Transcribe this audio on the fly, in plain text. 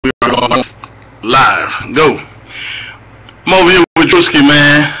Live. Go. I'm over here with Drewski,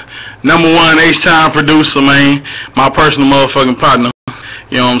 man. #1 H-Time producer, man. My personal motherfucking partner.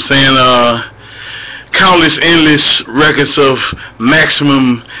 You know what I'm saying? Countless, endless records of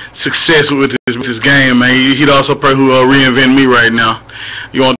maximum success with his game, man. He'd also probably who reinvent me right now.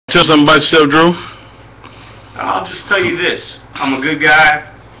 You want to tell something about yourself, Drew? I'll just tell you this. I'm a good guy,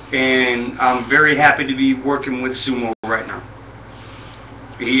 and I'm very happy to be working with Sumo right now.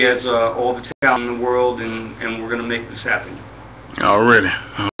 He has all the talent in the world, and we're going to make this happen. Already.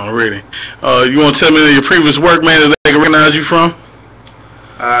 You want to tell me your previous work, man, that they can recognize you from?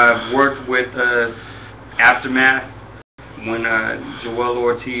 I've worked with Aftermath when Joel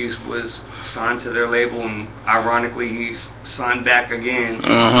Ortiz was signed to their label, and ironically he's signed back again.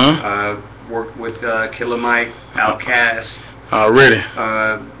 Worked with Killer Mike, Outkast, Already.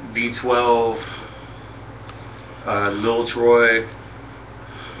 V12, Lil Troy,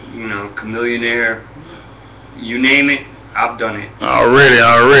 you know, Chameleonaire, you name it, I've done it.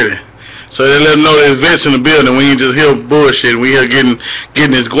 Already. So they let them know there's vets in the building. We ain't just here bullshit. We here getting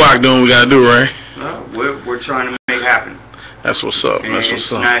this guac doing what we gotta do, right? We're trying to make it happen. That's what's up. And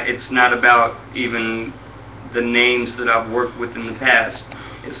it's not about even the names that I've worked with in the past.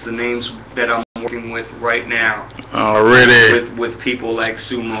 It's the names that I'm working with right now. Already. With people like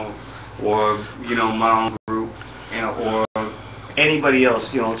Sumo, or you know, my own group, or anybody else,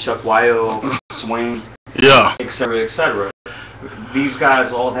 you know, Chuck Wild, Swing, yeah, etc. These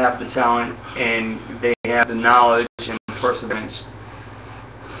guys all have the talent, and they have the knowledge and perseverance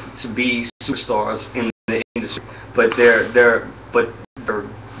to be superstars in the industry. But they're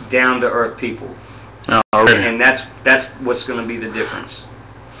down to earth people. Already. And that's what's going to be the difference.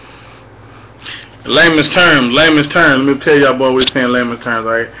 Layman's terms. Let me tell y'all, boy, what he's saying. Layman's terms,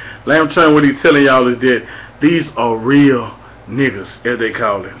 right? Layman's terms, what he's telling y'all is that these are real niggas, as they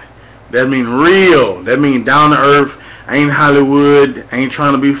call it. That mean real. That mean down to earth. Ain't Hollywood. Ain't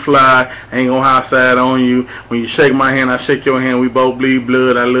trying to be fly. Ain't gonna outside on you. When you shake my hand, I shake your hand. We both bleed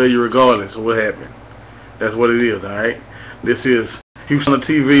blood. I love you regardless of what happened. That's what it is, all right? This is Houston on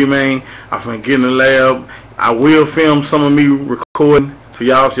TV, man. I'm finna get in the lab. I will film some of me recording for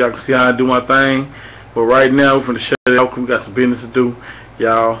y'all so y'all can see how I do my thing. But right now, we're finna shut it out. We got some business to do.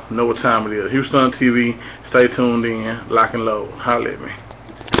 Y'all know what time it is. Houston on TV. Stay tuned in. Lock and load. Holla at me.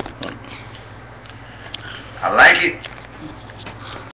 I like it.